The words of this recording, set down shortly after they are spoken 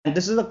And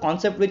this is a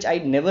concept which I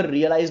never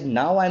realized.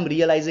 Now I'm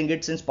realizing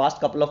it since past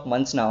couple of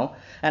months now,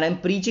 and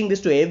I'm preaching this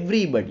to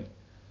everybody.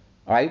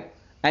 Right?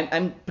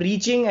 I'm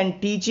preaching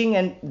and teaching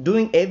and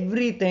doing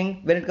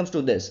everything when it comes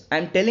to this.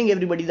 I'm telling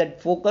everybody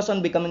that focus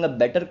on becoming a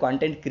better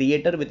content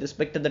creator with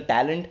respect to the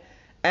talent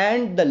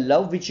and the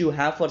love which you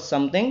have for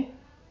something,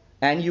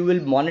 and you will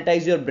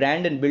monetize your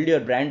brand and build your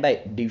brand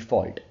by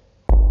default.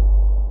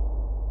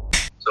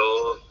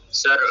 So,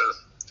 sir,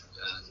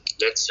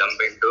 let's jump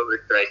into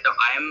it right now.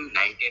 I am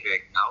 19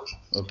 right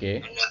now, Okay.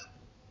 and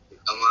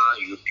I'm a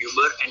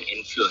YouTuber and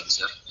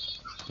influencer.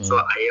 So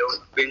Hmm. I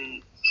have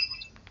been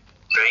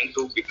trying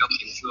to become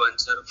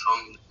influencer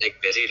from like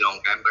very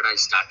long time, but I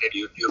started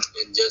YouTube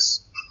in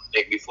just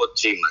like before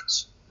 3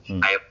 months. Hmm.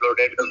 I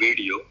uploaded a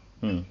video.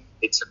 Hmm.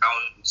 It's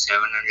around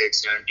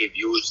 770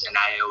 views, and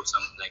I have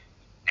some like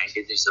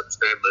 93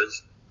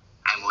 subscribers.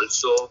 I'm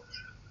also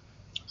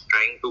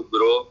trying to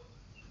grow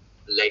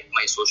like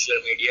my social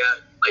media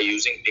by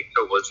using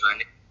TikTok also,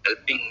 and it's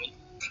helping me.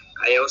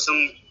 I have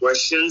some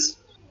questions.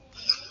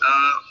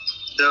 Uh,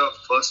 the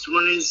first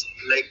one is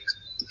like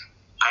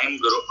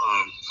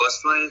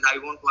first one is I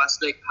want to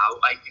ask like how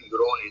I can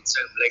grow on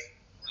Instagram. Like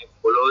my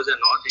followers are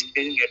not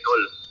increasing at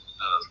all.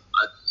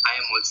 I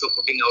am also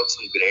putting out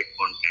some great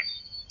content.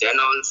 Then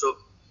also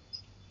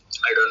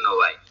I don't know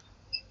why.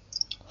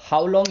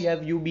 How long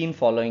have you been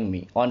following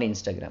me on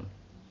Instagram?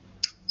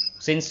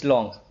 Since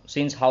long?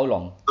 Since how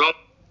long? From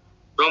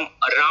from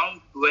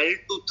around 12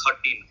 to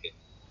 13K.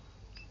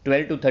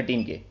 12 to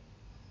 13K.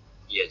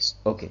 Yes.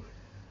 Okay.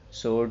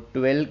 So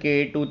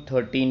 12K to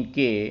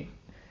 13K,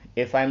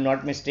 if I'm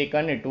not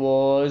mistaken, it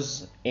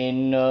was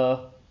in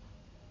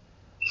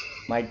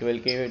my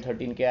 12K,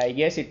 13K, I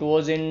guess it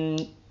was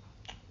in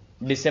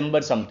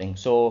December something.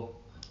 So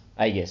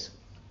I guess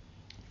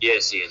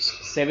Yes. Yes.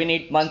 7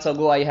 8 months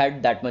ago I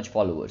had that much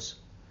followers.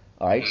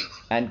 All right.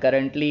 Hmm. And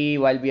currently,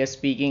 while we are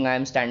speaking, I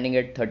am standing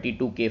at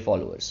 32K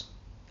followers.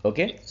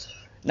 Okay.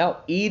 Now,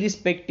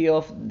 irrespective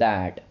of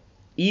that,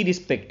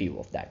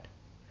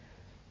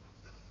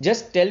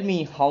 just tell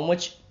me how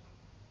much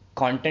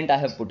content I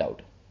have put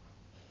out.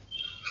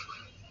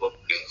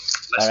 Okay.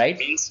 All But right.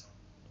 means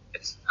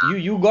yes.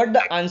 You got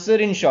the answer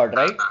in short,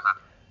 right? Uh,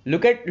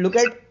 Look at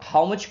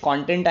how much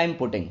content I'm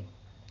putting,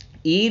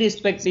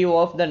 irrespective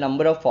of the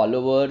number of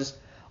followers,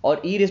 or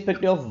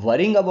irrespective of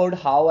worrying about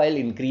how I'll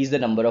increase the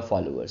number of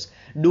followers.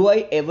 Do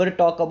I ever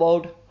talk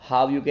about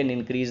how you can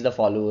increase the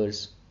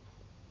followers?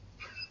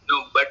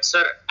 No, but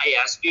sir, I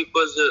ask you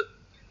because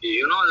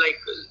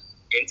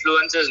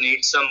influencers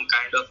need some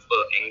kind of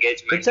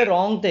engagement. It's a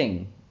wrong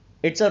thing.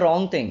 It's a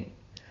wrong thing.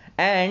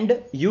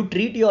 And you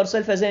treat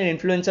yourself as an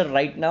influencer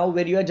right now,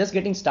 where you are just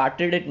getting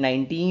started at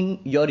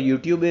 19. Your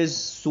YouTube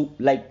is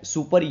like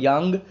super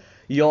young.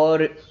 Your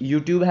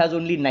YouTube has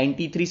only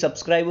 93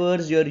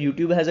 subscribers. Your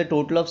YouTube has a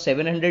total of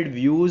 700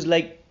 views.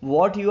 Like,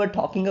 what you are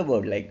talking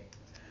about? Like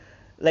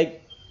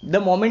the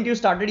moment you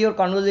started your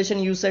conversation,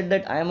 you said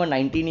that I am a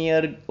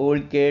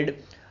 19-year-old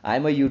kid,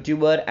 I'm a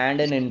YouTuber and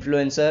an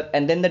influencer,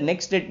 and then the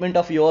next statement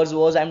of yours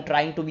was I'm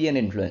trying to be an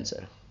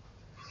influencer.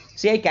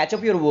 See, I catch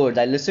up your words,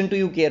 I listen to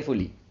you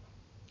carefully.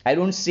 I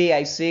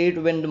say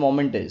it when the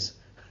moment is.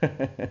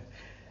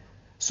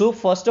 So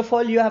first of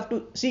all, you have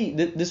to see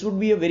this would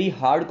be a very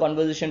hard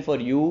conversation for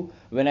you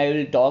when I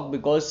will talk,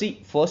 because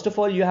see, first of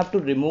all, you have to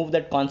remove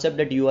that concept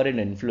that you are an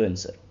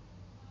influencer,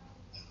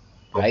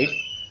 right?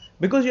 Okay.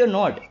 Because you're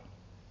not.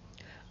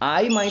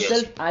 I Yes.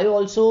 myself, I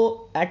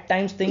also at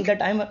times think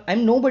that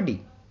I'm nobody.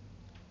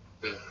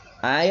 Hmm.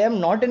 I am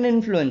not an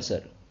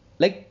influencer.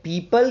 Like,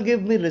 people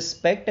give me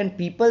respect and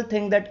people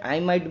think that I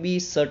might be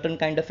certain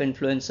kind of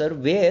influencer,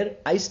 where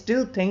I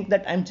still think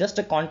that I'm just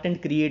a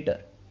content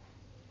creator.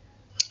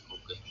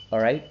 Okay. All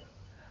right.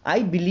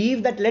 I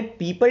believe that let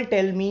people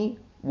tell me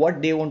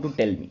what they want to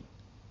tell me.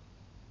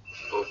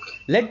 Okay.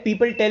 Let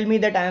people tell me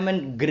that I am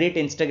a great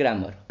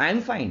Instagrammer.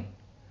 I'm fine.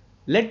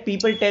 Let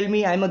people tell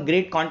me I'm a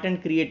great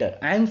content creator.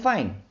 I'm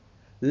fine.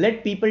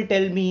 Let people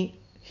tell me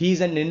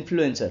he's an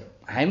influencer.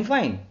 I'm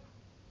fine.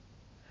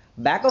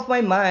 Back of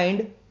my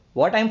mind,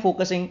 what I'm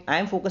focusing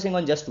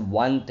on just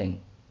one thing,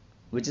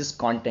 which is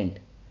content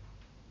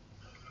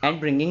and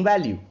bringing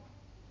value.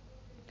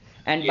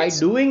 And by Yes.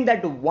 doing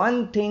that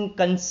one thing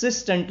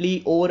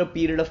consistently over a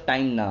period of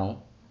time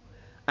now,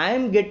 I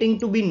am getting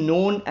to be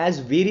known as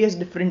various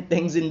different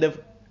things in the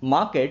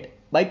market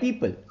by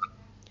people.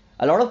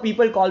 A lot of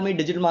people call me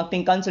digital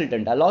marketing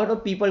consultant. A lot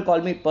of people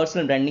call me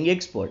personal branding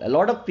expert. A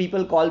lot of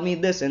people call me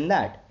this and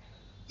that.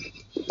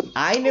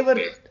 I never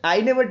Okay. I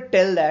never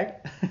tell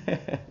that.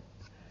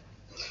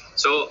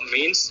 So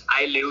means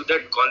I leave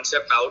that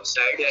concept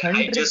outside and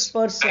I just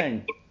try to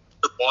 100%. put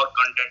the more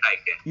content I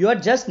can. You are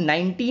just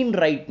 19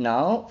 right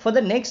now. For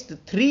the next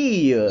 3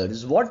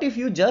 years, what if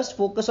you just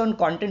focus on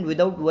content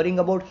without worrying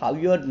about how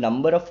your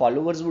number of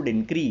followers would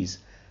increase?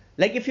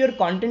 Like, if your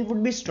content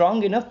would be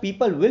strong enough,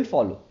 people will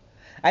follow.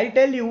 I'll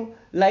tell you,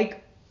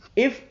 like,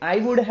 if I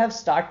would have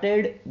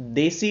started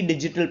Desi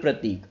Digital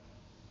Pratik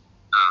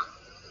Ah,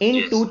 in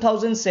yes.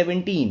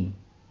 2017,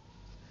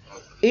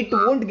 it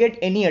Ah, won't get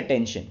any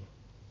attention.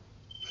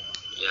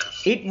 yeah.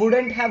 it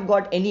wouldn't have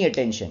got any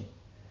attention.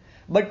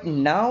 But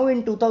now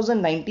in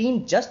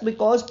 2019, just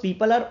because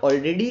people are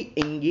already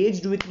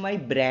engaged with my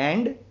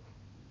brand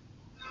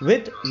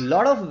with a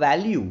lot of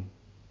value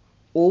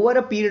over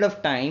a period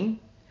of time,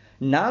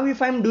 now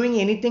if I'm doing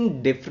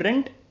anything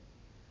different,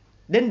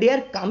 then they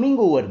are coming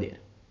over there.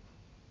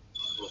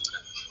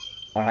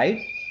 Alright?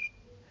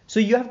 So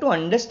you have to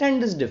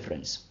understand this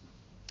difference.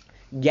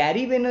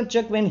 Gary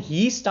Vaynerchuk, when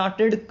he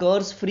started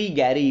Curse Free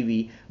Gary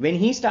V, when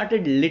he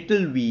started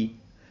Little V,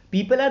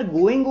 people are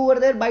going over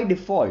there by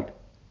default.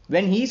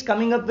 When he's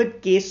coming up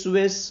with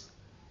K-Swiss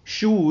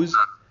shoes,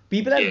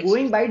 people are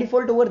going by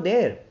default over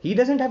there. He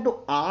doesn't have to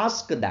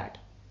ask that.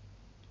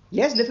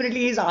 Yes,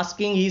 definitely he's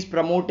asking, he's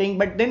promoting,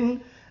 but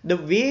then the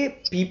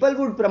way people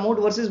would promote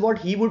versus what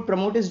he would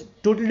promote is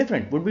totally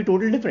different, would be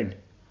totally different.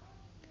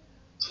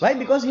 Why?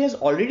 Because he has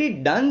already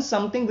done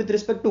something with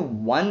respect to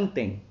one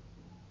thing.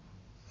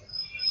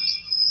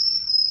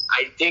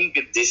 I think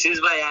this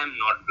is why I am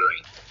not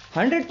growing.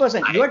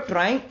 100%.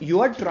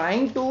 You are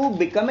trying to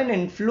become an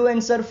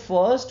influencer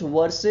first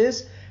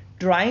versus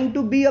trying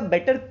to be a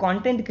better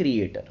content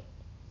creator.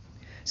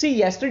 See,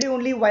 yesterday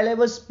only while I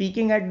was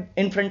speaking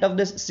in front of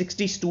this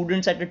 60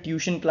 students at a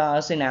tuition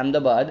class in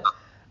Ahmedabad,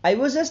 I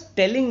was just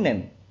telling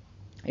them,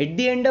 at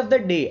the end of the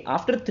day,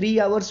 after 3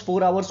 hours,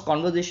 4 hours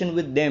conversation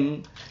with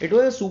them, it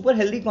was a super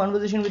healthy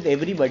conversation with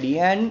everybody,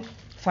 and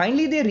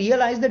finally they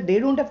realized that they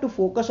don't have to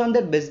focus on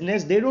their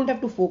business, they don't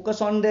have to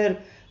focus on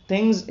their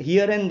things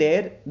here and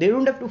there, they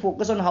don't have to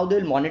focus on how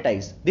they'll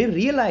monetize. They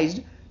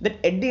realized that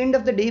at the end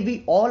of the day,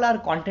 we all are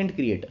content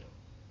creator.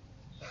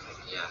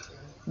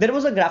 There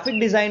was a graphic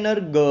designer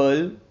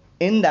girl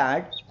in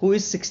that who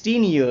is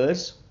 16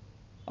 years.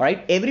 All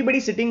right, everybody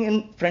sitting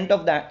in front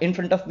of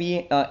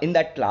me in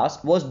that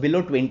class was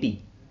below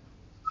 20.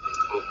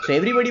 So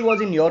everybody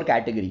was in your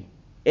category.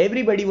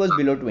 Everybody was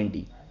below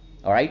 20.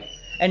 All right,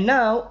 and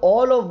now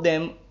all of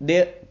them,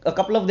 a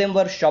couple of them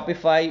were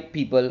Shopify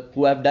people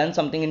who have done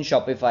something in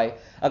Shopify.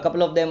 A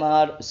couple of them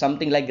are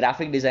something like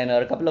graphic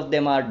designer. A couple of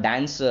them are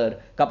dancer.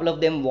 A couple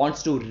of them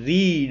wants to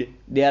read.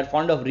 They are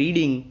fond of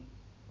reading.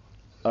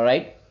 All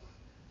right.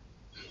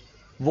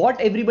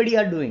 What everybody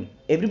are doing?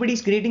 Everybody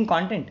is creating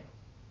content.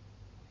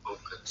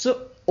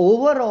 So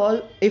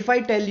overall, if I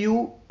tell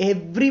you,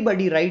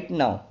 everybody right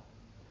now,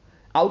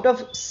 out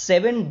of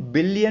 7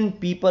 billion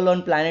people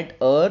on planet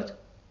Earth,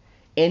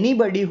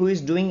 anybody who is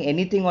doing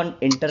anything on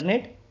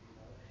internet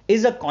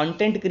is a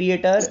content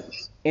creator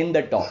in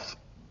the top.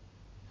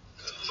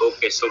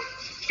 Okay, so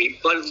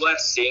people who are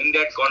seeing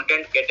that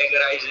content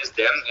categorizes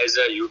them as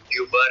a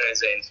YouTuber,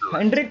 as an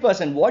influencer.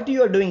 100%. What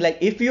you are doing, like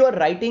if you are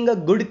writing a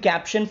good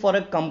caption for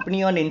a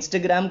company on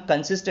Instagram,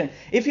 consistent.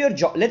 If your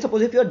job, let's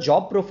suppose if your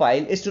job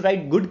profile is to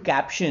write good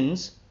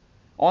captions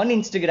on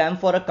Instagram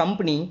for a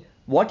company,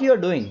 what you are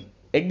doing?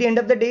 At the end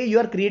of the day, you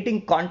are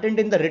creating content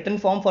in the written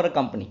form for a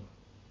company.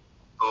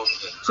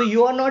 Okay. So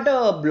you are not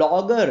a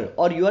blogger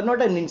or you are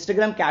not an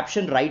Instagram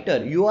caption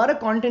writer. You are a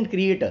content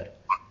creator.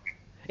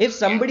 If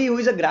somebody who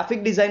is a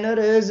graphic designer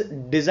is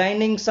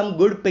designing some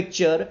good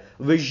picture,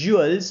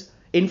 visuals,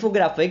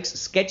 infographics,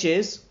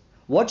 sketches,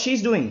 what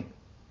she's doing?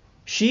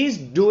 She's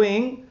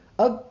doing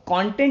a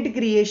content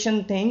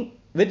creation thing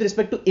with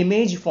respect to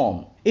image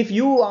form. If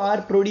you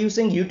are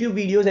producing YouTube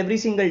videos every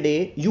single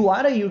day, you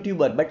are a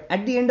YouTuber, but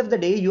at the end of the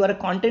day, you are a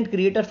content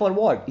creator for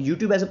what?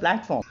 YouTube as a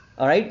platform.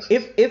 All right.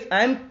 If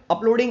I'm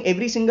uploading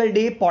every single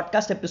day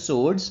podcast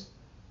episodes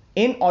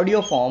in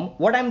audio form,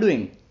 what I'm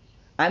doing?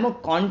 I'm a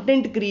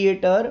content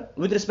creator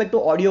with respect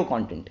to audio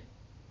content.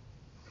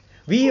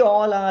 We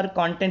all are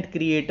content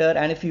creator,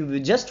 and if you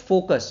just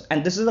focus,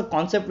 and this is a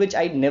concept which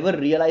I never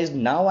realized,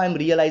 now I'm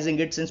realizing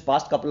it since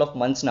past couple of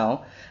months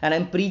now, and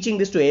I'm preaching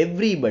this to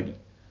everybody.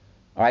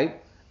 All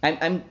right.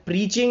 I'm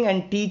preaching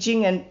and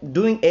teaching and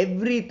doing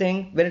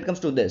everything when it comes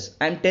to this.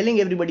 I'm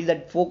telling everybody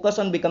that focus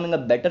on becoming a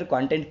better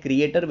content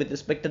creator with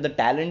respect to the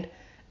talent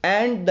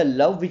and the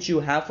love which you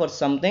have for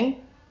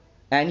something,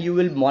 and you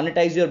will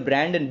monetize your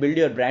brand and build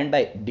your brand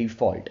by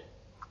default.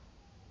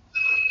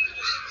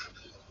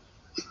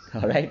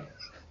 All right.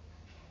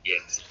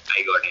 Yes,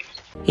 I got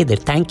it. Hey there,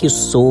 thank you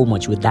so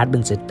much. With that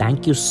being said,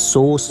 thank you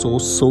so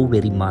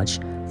very much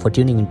for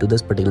tuning into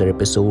this particular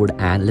episode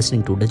and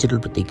listening to Digital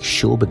Pratik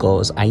show,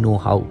 because I know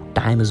how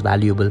time is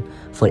valuable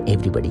for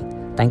everybody.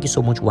 Thank you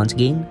so much once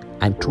again.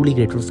 I'm truly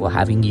grateful for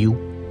having you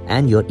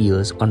and your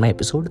ears on my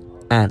episode,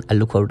 and I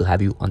look forward to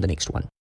have you on the next one.